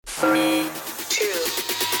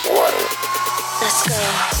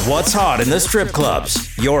What's hot in the strip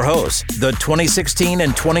clubs? Your hosts, the 2016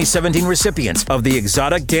 and 2017 recipients of the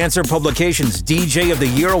Exotic Dancer Publications DJ of the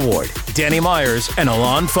Year Award, Danny Myers and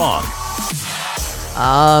Alon Fong.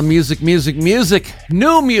 Music.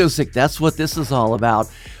 New music. That's what this is all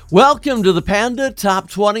about. Welcome to the Panda Top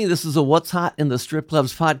 20. This is a What's Hot in the Strip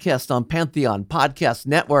Clubs podcast on Pantheon Podcast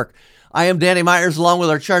Network. I am Danny Myers along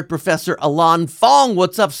with our chart professor, Alon Fong.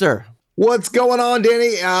 What's up, sir? What's going on,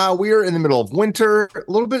 Danny? We are in the middle of winter,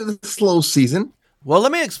 a little bit of the slow season. Well,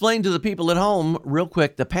 let me explain to the people at home real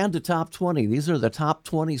quick. The Panda Top 20. These are the top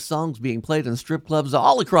 20 songs being played in strip clubs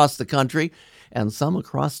all across the country and some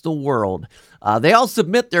across the world. They all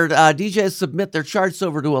submit their DJs submit their charts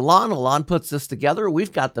over to Alon. Alon puts this together.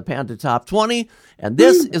 We've got the Panda Top 20, and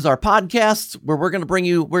this is our podcast where we're going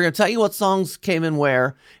to tell you what songs came in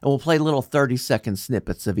where, and we'll play little 30-second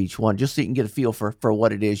snippets of each one just so you can get a feel for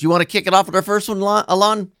what it is. You want to kick it off with our first one,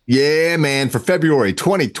 Alon? Yeah, man. For February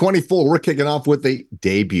 2024, we're kicking off with a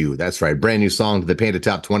debut. That's right. Brand new song to the Panda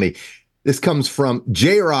Top 20. This comes from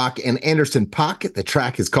J-Rock and Anderson .Paak. The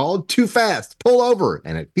track is called Too Fast, Pull Over,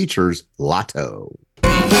 and it features Lotto.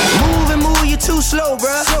 Move, you too slow,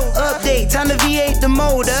 bruh. Update, time to V8 the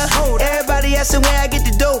motor. Everybody asking where I get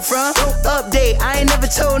the dope from. Update, I ain't never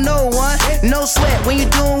told no one. No sweat when you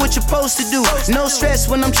doing what you're supposed to do. No stress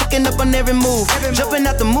when I'm checking up on every move. Jumping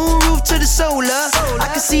out the moon roof to the solar. I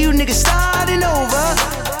can see you niggas starting over.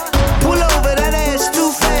 Pull over, that ass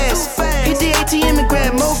too fast. Hit the ATM and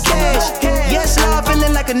grab more cash. Yes, Lord,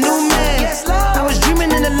 feeling like a new man. I was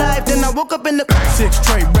dreaming in the life, then I woke up in the 6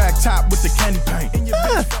 straight rack top with the candy paint.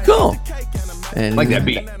 Cool. And like that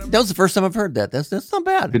beat. That was the first time I've heard that. That's not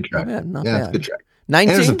bad. Good track. Not bad. It's a good track. 19.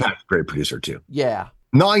 Anderson .Paak's a great producer, too. Yeah.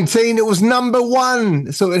 19, it was number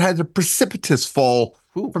 1. So it had a precipitous fall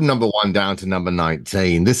from number 1 down to number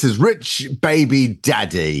 19. This is Rich Baby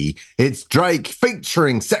Daddy. It's Drake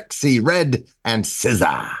featuring Sexy Red and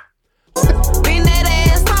SZA. Bend that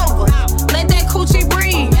ass over, let that coochie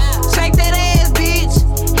breathe. Shake that ass, bitch.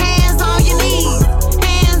 Hands on your knees,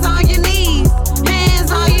 hands on your knees,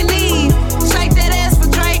 hands on your knees. Shake that ass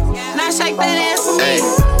for Drake, now shake that ass for me. Hey,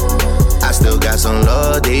 I still got some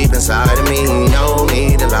love deep inside of me. No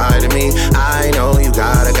need to lie to me. I know you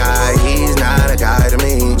got a guy, he's not a guy to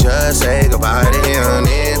me. Just say goodbye to him,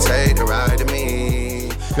 then take the ride to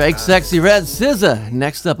me. Drake, Sexy Red, SZA.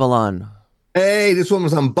 Next up, Alon. Hey, this one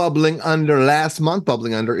was on Bubbling Under last month.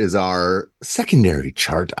 Bubbling Under is our secondary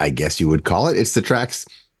chart, I guess you would call it. It's the tracks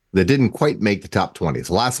that didn't quite make the top 20.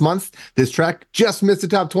 So last month, this track just missed the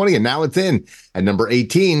top 20, and now it's in at number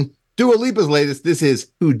 18. Dua Lipa's latest. This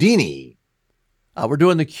is Houdini. We're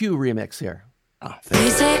doing the Q remix here. Oh, They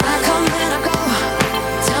say I come and I go.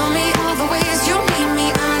 Tell me all the ways you need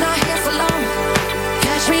me. I'm not here for long.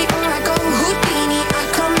 Catch me or I go Houdini. I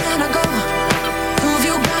come and I go. Prove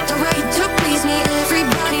you got the right to please me.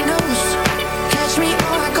 Everybody knows. Catch me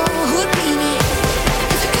or I go Houdini.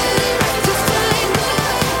 If you get to find me,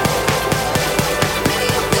 maybe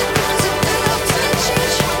you could pass it down to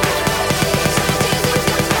change.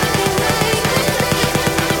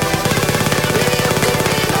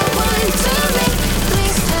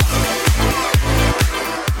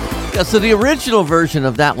 Yeah, so the original version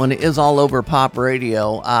of that one is all over pop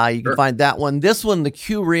radio. You can find that one. This one, the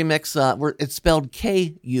Q remix, it's spelled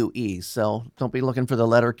K-U-E. So don't be looking for the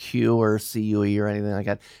letter Q or C-U-E or anything like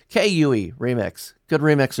that. K-U-E remix. Good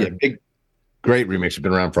remixer. Yeah, great remix.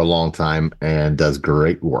 Been around for a long time and does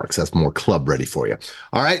great work. So that's more club ready for you.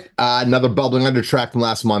 All right. Another Bubbling Under track from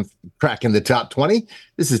last month, cracking the top 20.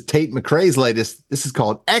 This is Tate McRae's latest. This is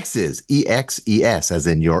called Exes, E-X-E-S, as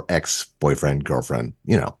in your ex-boyfriend, girlfriend,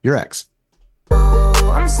 your ex.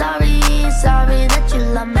 Oh, I'm sorry that you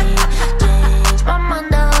love me. Change my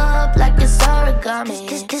mind up like it's origami.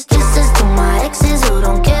 Kisses to my exes who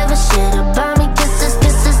don't give a shit about me. Kisses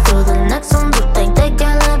to the next ones who think they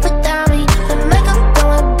can live without me. They make up,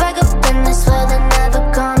 going back up, and they swear they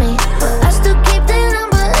never call me. But I still keep their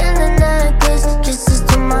number in the necklace. Kisses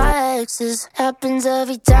to my exes happens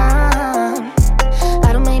every time.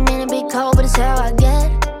 I don't make many big cold, but it's how I get.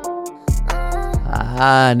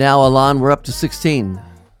 Now, Alon, we're up to 16.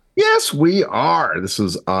 Yes, we are. This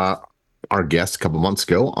was our guest a couple months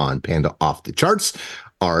ago on Panda Off the Charts,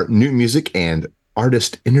 our new music and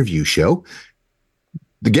artist interview show.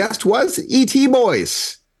 The guest was E.T.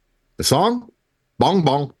 Boys. The song, Bong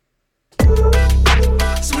Bong.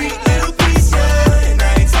 Sweet little piece, yeah. And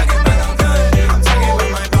I ain't talking about no gun. I'm talking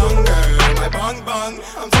about my bong girl, my bong bong.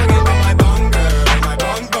 I'm talking about my bong girl, my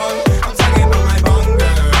bong bong. I'm talking about my bong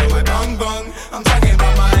girl, my bong bong. I'm talking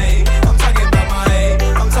about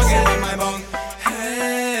my bong.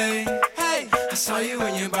 Hey, I saw you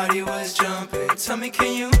when your body was jumping. tell me,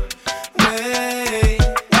 can you wait?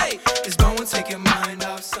 It's Bone will take your mind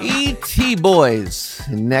off. E.T. Boys.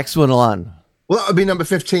 Next one on. Well, that would be number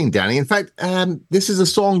 15, Danny. In fact, this is a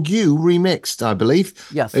song you remixed, I believe.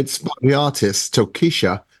 Yes. It's by the artist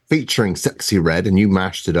Tokisha featuring Sexy Red, and you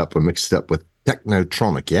mashed it up or mixed it up with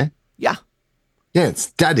Technotronic, yeah? Yeah. Yeah,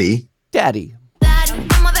 it's Daddy. Daddy. Daddy,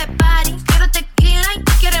 vamos de party. Quiero tequila y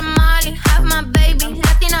tú quieres Molly. Have my baby,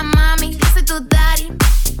 Latina mami. Dice tu daddy.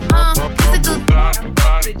 Dice tu dice tu dice tu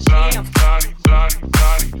daddy.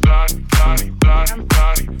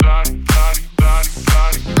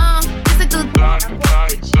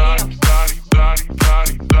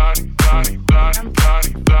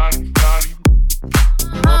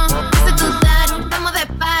 Vamos de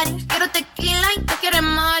party. Quiero tequila y tú quieres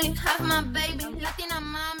Molly. Have my baby, Latina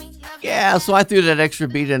mami. Yeah, so I threw that extra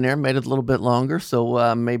beat in there, made it a little bit longer.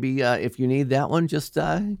 So maybe if you need that one, just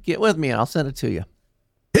get with me and I'll send it to you.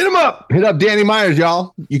 Hit him up. Hit up Danny Myers,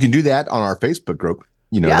 y'all. You can do that on our Facebook group.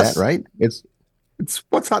 You know Yes. that, right? It's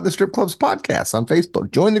What's Hot in the Strip Clubs podcast on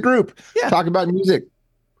Facebook. Join the group. Yeah. Talk about music.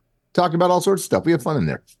 Talk about all sorts of stuff. We have fun in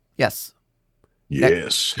there. Yes.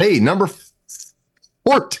 Yes. Hey, number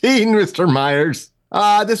 14, Mr. Myers.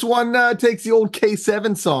 This one takes the old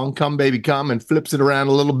K7 song, Come Baby Come, and flips it around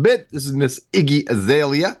a little bit. This is Miss Iggy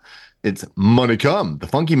Azalea. It's Money Come, the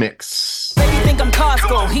funky mix. Baby think I'm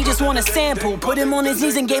Costco, he just want a sample. Put him on his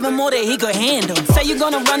knees and gave him more than he could handle. Say you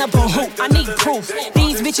gonna run up on who? I need proof.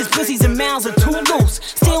 These bitches pussies and mouths are too loose.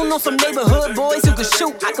 Still know some neighborhood boys who could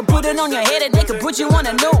shoot. I could put it on your head and they could put you on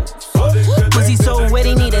a news. Pussy so wet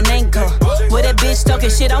he need an anchor. With that bitch talking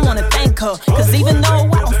shit, I wanna thank her. Cause even though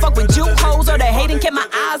I don't fuck with you hoes or the hating, kept my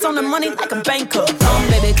eyes on the money like a banker. Come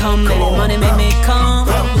baby, money make me come.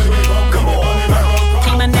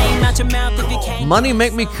 Keep my name out your mouth if you can't. Money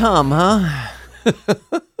make me come, huh?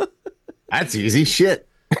 That's easy shit.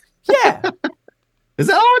 Yeah. Is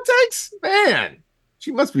that all it takes? Man,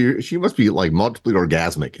 she must be like multiply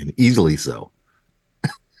orgasmic and easily so.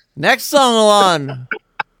 Next song, Alon.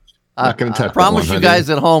 Not gonna touch I that promise one, you guys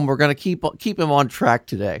at home, we're gonna keep him on track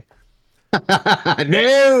today.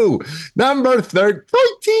 No, number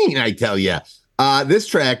 13, I tell you. This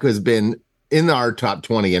track has been in our top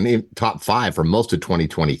 20 and in top 5 for most of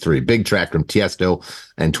 2023. Big track from Tiesto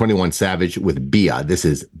and 21 Savage with Bia. This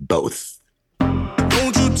is Both.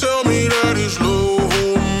 Don't you tell me that it's no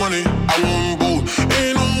money. I want both.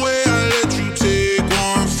 Ain't no way I let you take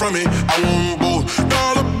one from me. I want both.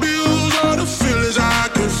 Dollar bills are the feelings I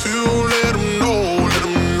can feel. Let them know, let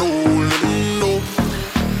them know, let them know.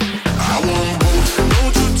 I want both.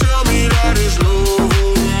 Don't you tell me that it's no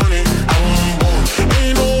money. I want both.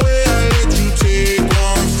 Ain't no way I let you take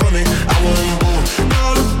one from me. I want both.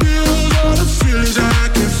 Dollar bills are the feelings I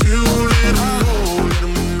can feel. Let them know, let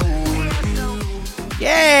them know, let them know.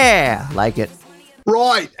 Yeah, like it.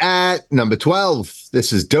 Right at number 12,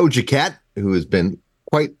 this is Doja Cat, who has been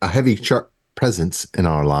quite a heavy chart presence in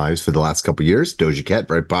our lives for the last couple of years. Doja Cat,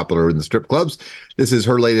 very popular in the strip clubs. This is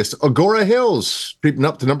her latest, Agora Hills, creeping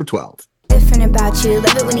up to number 12. Different about you,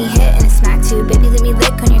 love it when you hit and it's smack too. Baby, let me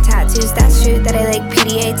lick on your tattoos. That's true that I like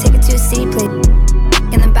PDA. Take it to a city, play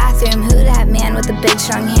in the bathroom. Who that man with the big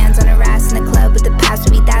strong hands on a ass in the club with the pass?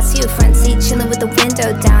 Baby, that's you. Front seat chilling with the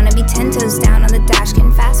window down. I be 10 toes down on the dash,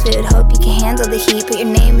 getting fast food. Hope you can handle the heat. Put your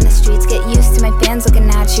name in the streets. Get used to my fans looking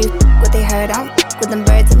at you. What they heard, I don't with them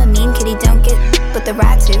birds. I'm a mean kitty, don't get with the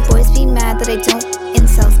rats too. Boys be mad that I don't.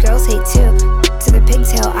 Incels, girls hate too. To the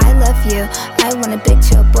pigtail, I love you. I want a big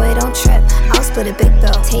chill, boy, don't trip. I'll split a big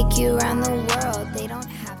bill. Take you around the world. They don't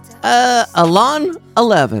have to. Alon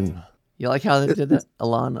 11. You like how they did that?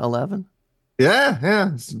 Alon 11?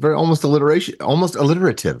 Yeah. It's very almost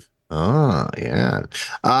alliterative. Oh, yeah.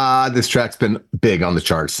 This track's been big on the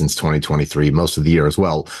charts since 2023, most of the year as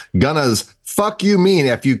well. Gunna's Fuck You Mean,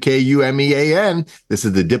 Fukumean. This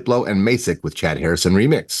is the Diplo and Masick with Chad Harrison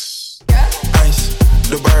remix. Ice,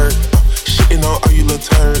 the bird, shitting on all you little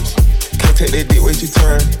turds. Can't take that dick, wait your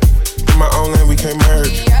turn. In my own lane, we can't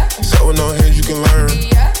merge. So with no hands, you can learn.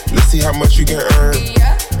 Let's see how much you can earn.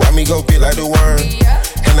 Why me go big like the worm?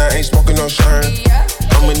 And I ain't smoking no shine.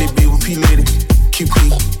 I'm in the beat with P Lady. Keep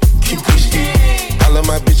ski. All of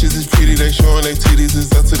my bitches is pretty, they showing their titties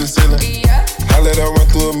is up to the ceiling. I let her run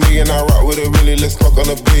through a million, I rock with her really, let's fuck on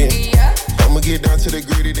a billion. I'ma get down to the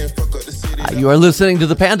gritty, then fuck up the city. You are listening to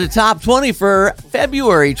the Panda Top 20 for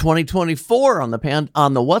February 2024 on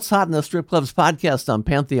the What's Hot in the Strip Clubs podcast on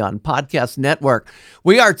Pantheon Podcast Network.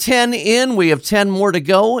 We are 10 in, we have 10 more to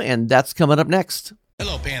go, and that's coming up next.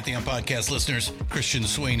 Hello, Pantheon Podcast listeners. Christian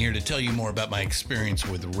Swain here to tell you more about my experience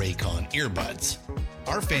with Raycon earbuds.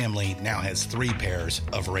 Our family now has 3 pairs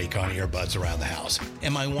of Raycon earbuds around the house,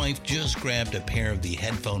 and my wife just grabbed a pair of the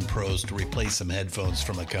Headphone Pros to replace some headphones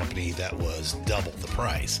from a company that was double the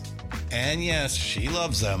price. And yes, she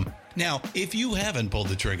loves them. Now, if you haven't pulled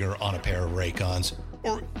the trigger on a pair of Raycons,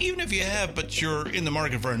 or even if you have, but you're in the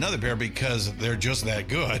market for another pair because they're just that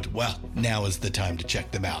good, well, now is the time to check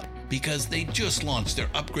them out, because they just launched their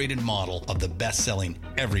upgraded model of the best-selling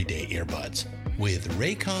everyday earbuds. With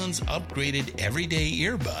Raycon's upgraded everyday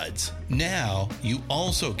earbuds, now you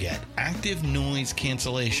also get active noise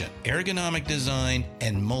cancellation, ergonomic design,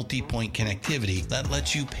 and multi-point connectivity that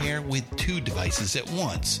lets you pair with 2 devices at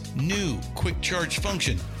once. New quick charge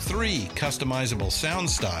function, 3 customizable sound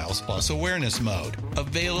styles, plus awareness mode.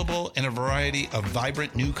 Available in a variety of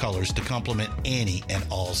vibrant new colors to complement any and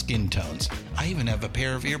all skin tones. I even have a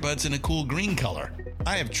pair of earbuds in a cool green color.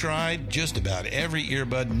 I have tried just about every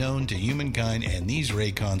earbud known to humankind, and these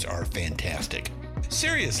Raycons are fantastic.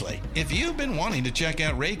 Seriously, if you've been wanting to check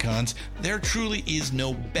out Raycons, there truly is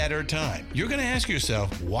no better time. You're going to ask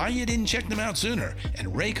yourself why you didn't check them out sooner, and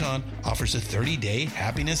Raycon offers a 30-day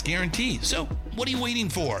happiness guarantee. So what are you waiting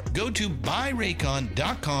for? Go to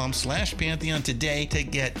buyraycon.com/Pantheon today to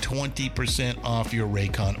get 20% off your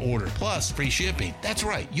Raycon order, plus free shipping. That's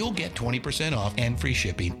right, you'll get 20% off and free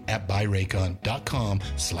shipping at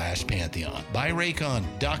buyraycon.com/Pantheon.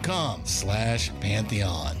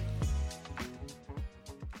 buyraycon.com/Pantheon.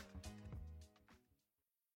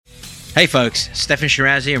 Hey folks, Stefan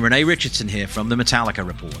Shirazi and Renee Richardson here from the Metallica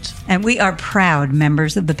Report. And we are proud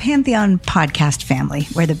members of the Pantheon podcast family,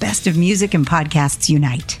 where the best of music and podcasts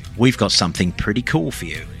unite. We've got something pretty cool for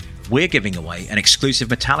you. We're giving away an exclusive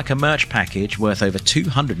Metallica merch package worth over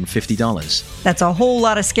 $250. That's a whole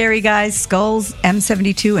lot of Scary Guys, skulls,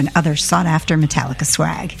 M72, and other sought-after Metallica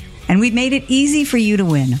swag. And we've made it easy for you to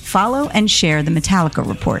win. Follow and share the Metallica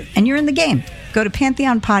Report, and you're in the game. Go to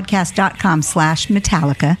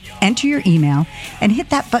pantheonpodcast.com/Metallica, enter your email, and hit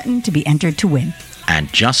that button to be entered to win. And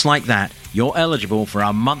just like that, you're eligible for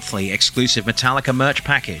our monthly exclusive Metallica merch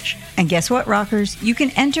package. And guess what, rockers? You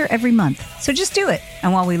can enter every month, so just do it.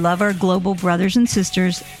 And while we love our global brothers and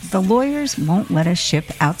sisters, the lawyers won't let us ship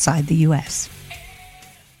outside the U.S.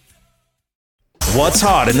 What's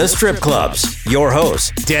hot in the strip clubs? Your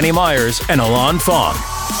hosts, Danny Myers and Alon Fong.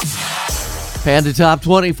 Panda Top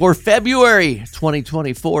 20 for February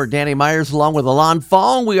 2024. Danny Myers along with Alon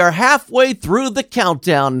Fong. We are halfway through the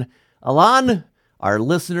countdown. Alon, our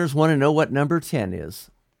listeners want to know what number 10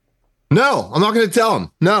 is. No, I'm not going to tell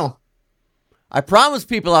them. No. I promise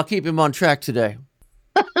people I'll keep him on track today.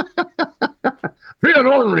 Be an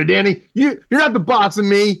ornery, Danny. You're not the boss of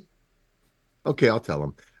me. Okay, I'll tell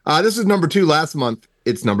them. This is number 2 last month.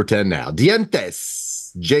 It's number 10 now.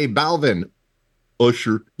 Dientes, J Balvin,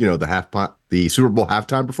 Usher, the Super Bowl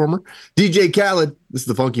halftime performer. DJ Khaled, this is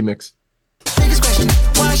the Funky Mix. Biggest question,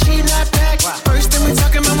 why she not back? First thing we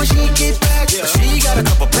talking about when she get back. But she got a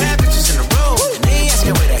couple bad bitches in a row, and they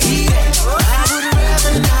asking where the heat at. I would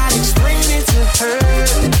rather not explain it to her.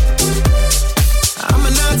 I'm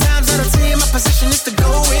a 9 times out of 10, my position is to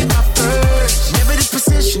go with my first. Never this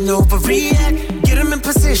position, overreact. Get them in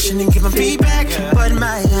position and give them feedback. But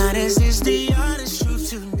my honest is the honest truth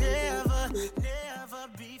to never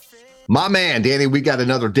be fair. My man, Danny, we got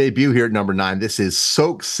another debut here at number 9. This is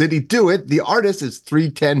Soak City Do It. The artist is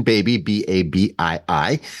 310 Baby, Babii,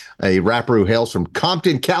 a rapper who hails from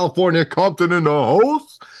Compton, California. Compton in the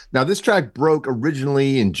house. Now, this track broke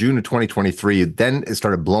originally in June of 2023. Then it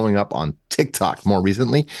started blowing up on TikTok more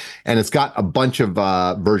recently, and it's got a bunch of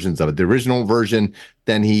versions of it. The original version,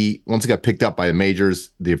 then once it got picked up by the majors,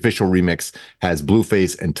 the official remix has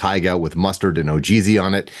Blueface and Tyga with Mustard and OGZ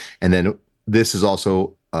on it. And then this is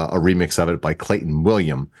also a remix of it by Clayton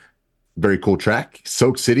William. Very cool track.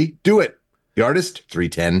 Soak City, Do It. The artist,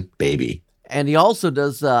 310 Baby. And he also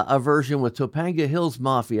does a version with Topanga Hills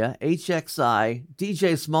Mafia, HXI,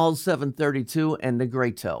 DJ Smalls 732, and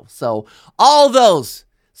Negreto. So all those.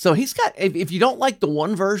 So he's got, if you don't like the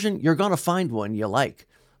one version, you're going to find one you like.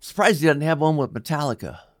 Surprised he doesn't have one with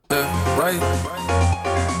Metallica. The right,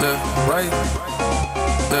 the right,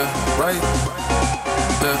 the right, the right,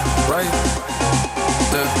 the right,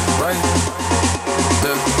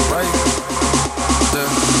 the right, the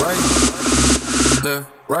right, the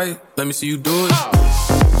right. Let me see you do it.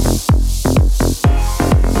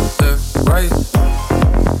 The right.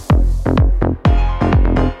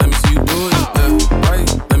 Let me see you do it. The right.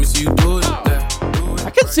 Let me see you do it.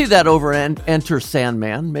 I could see that over and Enter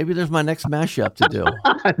Sandman. Maybe there's my next mashup to do.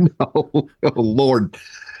 No, oh Lord.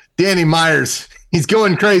 Danny Myers. He's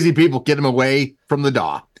going crazy, people. Get him away from the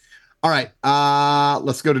DAW. All right.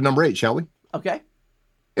 Let's go to number 8, shall we? Okay.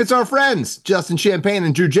 It's our friends, Justin Champagne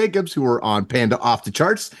and Drew Jacobs, who are on Panda Off the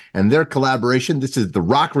Charts, and their collaboration. This is the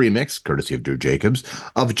rock remix, courtesy of Drew Jacobs,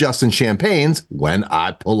 of Justin Champagne's When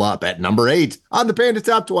I Pull Up at number 8 on the Panda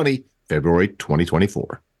Top 20, February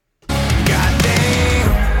 2024.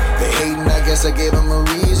 I guess I gave him a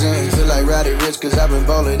reason. Feel like Roddy Rich cause I've been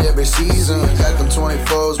ballin' every season. Got them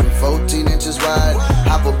 24s with 14 inches wide.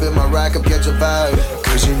 Hop up in my rack up, catch a vibe.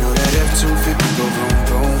 Cause you know that F-250 go vroom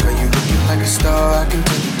vroom. Girl, you looking like a star, I can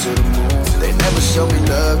take you to the moon. They never show me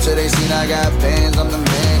love till they seen I got bands. I'm the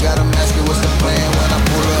man, got 'em asking what's the plan when I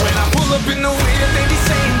pull up. When I pull up in the wheel, they be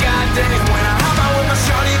saying goddamn. When I hop out with my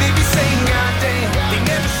shawty, they be saying goddamn. They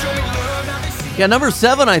never show me love, now they see. Yeah, number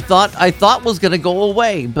 7 I thought was going to go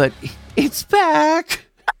away, but it's back.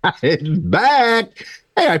 It's back.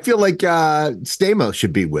 Hey, I feel like Stamos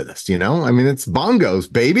should be with us, you know? I mean, it's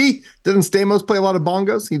bongos, baby. Doesn't Stamos play a lot of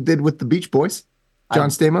bongos? He did with the Beach Boys. John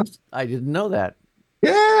Stamos? I didn't know that.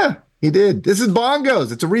 Yeah, he did. This is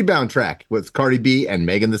bongos. It's a rebound track with Cardi B and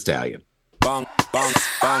Megan Thee Stallion. Bong, bong,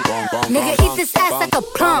 bong, bong, bong. Nigga, eat this ass like a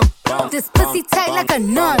plum. This pussy tight like a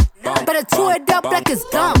nun. Better chew it up like it's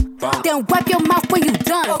gum. Then wipe your mouth when you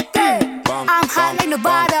done. I'm hot like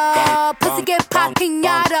Nevada. Pussy get pop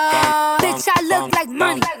pinata. Bitch, I look like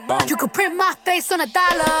money. You could print my face on $1.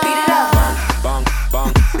 Beat it up.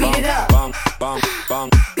 Beat it up.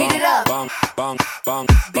 Beat it up.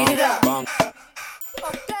 Beat it up.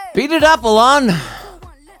 Beat it up, Alon.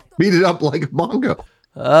 Beat it up like a bongo.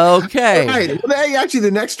 Okay. Right. Well, actually,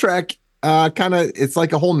 the next track, it's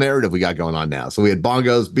like a whole narrative we got going on now. So we had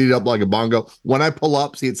bongos, beat it up like a bongo. When I pull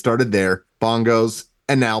up, see, it started there. Bongos,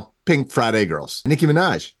 and now Pink Friday Girls. Nicki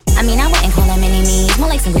Minaj. I mean, I wouldn't call them enemies. More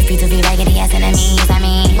like some graffiti to be raggedy ass enemies. I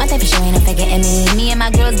mean, one thing for sure ain't no forgetting me. Me and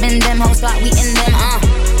my girls been them hoes spot, we in them,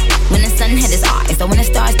 When the sun hit his eyes, so when the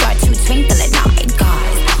stars start to twinkle at night,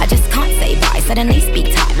 guys, I just can't say bye. Suddenly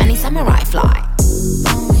speak time, I need samurai fly.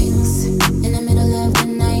 In the middle of the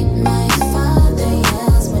night, my father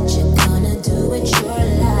yells, what you gonna do with your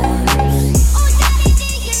life?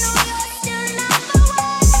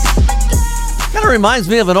 Kind of reminds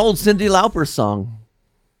me of an old Cyndi Lauper song.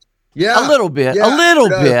 Yeah. A little bit. Yeah, a little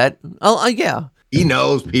bit. Yeah. He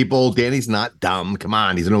knows people. Danny's not dumb. Come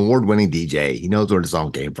on. He's an award-winning DJ. He knows where the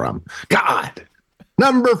song came from. God.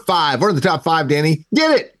 Number 5. We're in the top 5, Danny.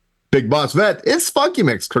 Get it. Big Boss Vet. It's Funky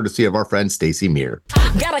Mix, courtesy of our friend Stacey Meir.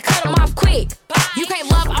 Gotta cut him off quick. You can't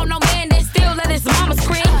love on no man that still let his mama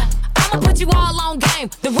scream. I'ma put you all on game.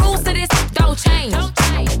 The rules to this don't change.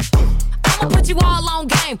 I'ma put you all on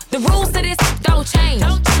game. The rules to this don't change.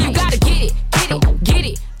 You gotta get it, get it, get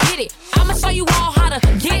it, get it. I'ma show you all how to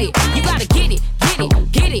get it. You gotta get it, get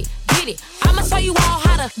it, get it, get it. I'ma show you all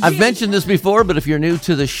how to. I've mentioned this before, but if you're new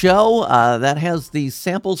to the show, that has the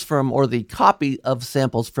samples from, or the copy of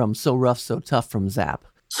samples from So Rough, So Tough from Zapp.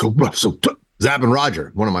 So Rough, So Tough. Zapp and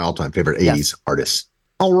Roger, one of my all-time favorite 80s artists.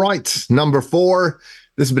 All right, number 4.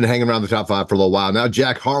 This has been hanging around the top 5 for a little while now.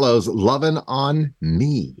 Jack Harlow's Lovin' on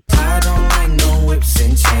Me. I don't like no whips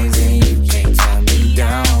and chains, and you can't tie me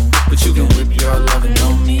down. But you can whip your lovin'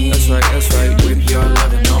 on me. That's right, whip your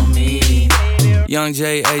lovin' on me. Young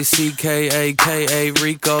J-A-C-K-A-K-A,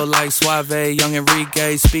 Rico like Suave, young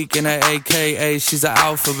Enrique, speaking of AKA. She's an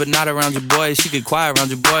alpha, but not around your boy. She get quiet around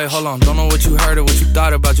your boy. Hold on, don't know what you heard or what you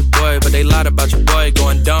thought about your boy, but they lied about your boy.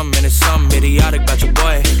 Going dumb, and it's something idiotic about your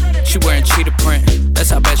boy. She wearing cheetah print, that's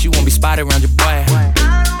how bad she won't be spotted around your boy.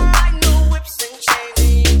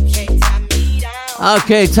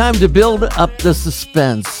 Okay, time to build up the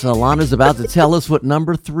suspense. Alana's about to tell us what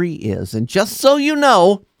number 3 is. And just so you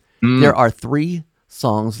know, there are 3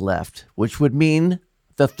 songs left, which would mean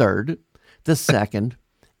the 3rd, the 2nd,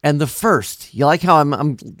 and the 1st. You like how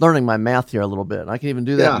I'm learning my math here a little bit. I can even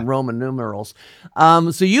do that in Roman numerals.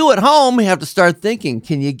 So you at home have to start thinking,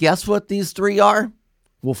 can you guess what these 3 are?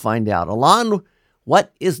 We'll find out. Alon,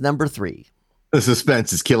 what is number 3? The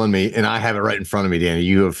suspense is killing me, and I have it right in front of me, Danny.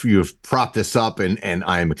 You have propped this up, and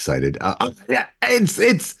I am excited. Yeah, it's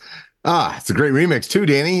a great remix too,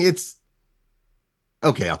 Danny. It's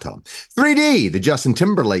okay. I'll tell him. 3D, the Justin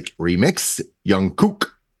Timberlake remix. Young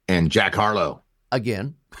Kook and Jack Harlow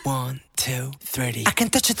again. 1, 2, 3D. I can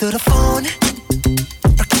touch you through the phone,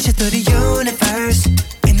 or kiss you through the universe.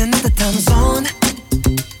 In another time zone,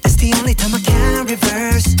 that's the only time I can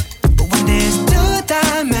reverse. But when there's 2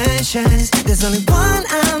 dimensions, there's only one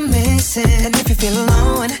I'm missing. And if you feel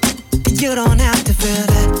alone, you don't have to feel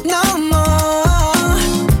that no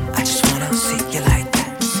more. I just wanna see you like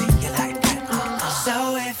that, see you like that.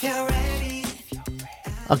 So if you're ready.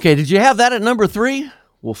 Okay, did you have that at number 3?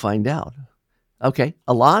 We'll find out. Okay,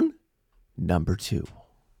 Alon, number 2.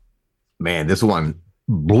 Man, this one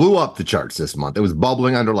blew up the charts this month. It was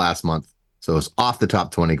bubbling under last month, so it's off the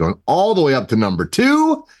top 20, going all the way up to number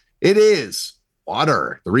 2. It is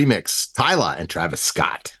Water, the remix, Tyla and Travis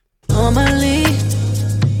Scott. Normally,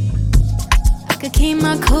 I could keep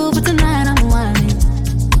my cool, but tonight I'm whining.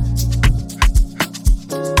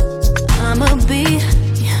 I'ma be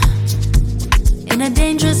in a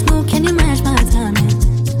dangerous mood. Can you match my timing?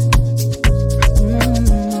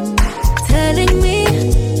 Telling me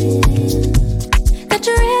that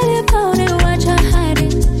you're really about it, what you're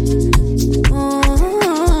hiding.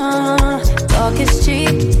 Talk is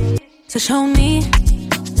cheap, so show me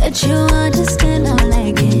that you understand I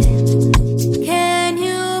like it. Can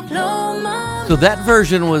you blow my So that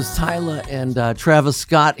version was Tyla and Travis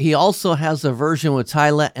Scott. He also has a version with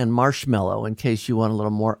Tyla and Marshmello, in case you want a little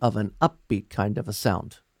more of an upbeat kind of a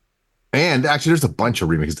sound. And actually, there's a bunch of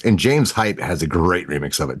remixes. And James Hype has a great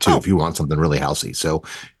remix of it, too, if you want something really housey. So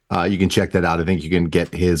you can check that out. I think you can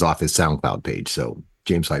get his off his SoundCloud page. So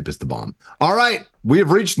James Hype is the bomb. All right. We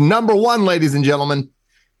have reached number 1, ladies and gentlemen.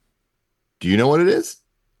 Do you know what it is?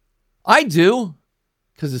 I do,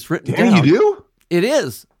 because it's written Damn, down. you do? It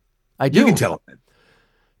is. I do. You can tell it.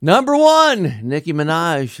 Number 1, Nicki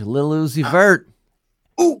Minaj, Lil Uzi Vert.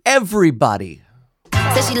 Ooh. Everybody.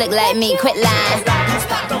 Says she look like me, quit lying.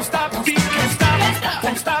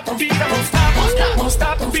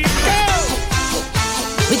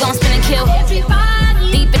 We gon' spin and kill.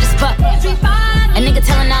 Deep in the spot. A nigga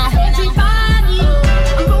telling on.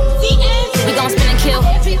 We gon' spin and kill.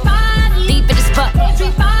 Deep in the spot.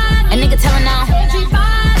 A nigga telling on.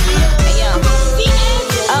 Hey yo.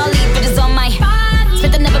 All these bitches on my.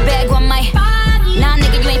 Spent another bag on my. Nah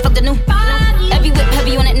nigga, you ain't fucked the new. Every whip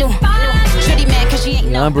heavy on that new. Shitty man, cause she ain't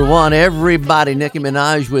no. Number 1, Everybody, Nicki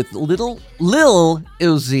Minaj with Lil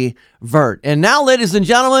Uzi Vert. And now, ladies and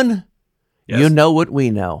gentlemen, you know what we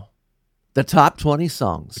know. The top 20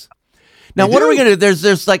 songs. Now, what are we going to do?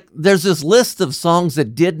 There's this list of songs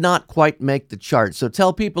that did not quite make the chart. So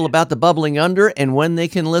tell people about the Bubbling Under and when they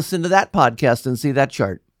can listen to that podcast and see that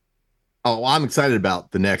chart. Oh, I'm excited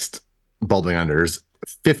about the next Bubbling Under. There's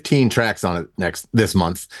 15 tracks on it this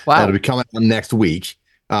month. Wow. That'll be coming on next week.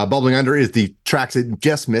 Bubbling Under is the tracks that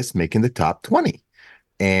just missed making the top 20.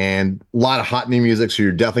 And a lot of hot new music, so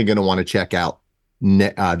you're definitely going to want to check out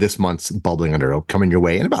this month's Bubbling Under. It'll come in your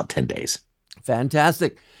way in about 10 days.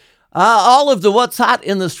 Fantastic. All of the What's Hot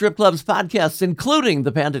in the Strip Clubs podcasts, including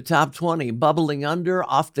the Panda Top 20, Bubbling Under,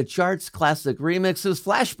 Off the Charts, Classic Remixes,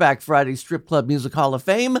 Flashback Friday, Strip Club Music Hall of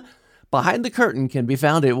Fame, Behind the Curtain, can be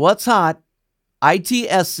found at What's Hot,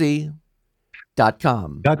 itsc.com.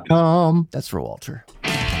 That's for Walter.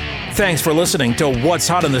 Thanks for listening to What's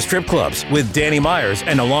Hot in the Strip Clubs with Danny Myers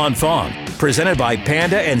and Alon Fong. Presented by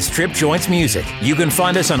Panda and Strip Joints Music. You can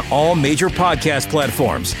find us on all major podcast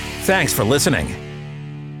platforms. Thanks for listening.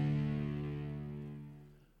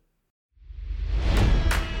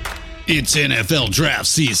 It's NFL draft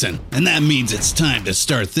season, and that means it's time to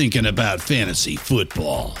start thinking about fantasy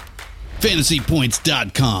football.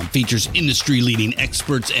 FantasyPoints.com features industry-leading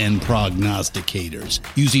experts and prognosticators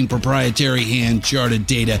using proprietary hand-charted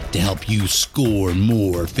data to help you score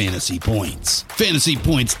more fantasy points.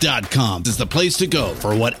 FantasyPoints.com is the place to go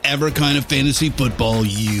for whatever kind of fantasy football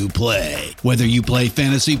you play. Whether you play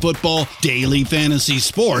fantasy football, daily fantasy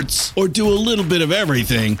sports, or do a little bit of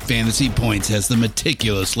everything, Fantasy Points has the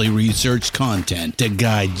meticulously researched content to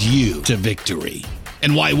guide you to victory.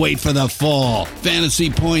 And why wait for the fall? Fantasy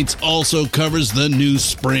Points also covers the new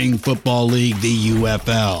spring football league, the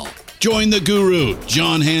UFL. Join the guru,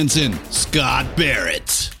 John Hansen, Scott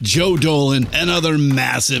Barrett, Joe Dolan, and other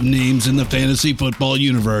massive names in the fantasy football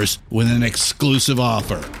universe with an exclusive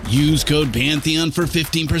offer. Use code Pantheon for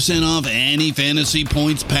 15% off any Fantasy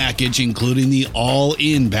Points package, including the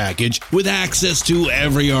all-in package, with access to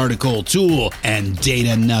every article, tool, and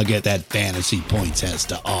data nugget that Fantasy Points has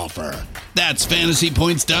to offer. That's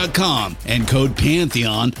FantasyPoints.com and code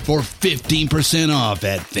Pantheon for 15% off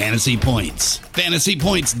at Fantasy Points.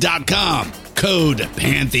 FantasyPoints.com, code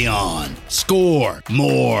Pantheon. Score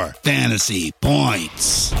more fantasy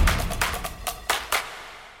points.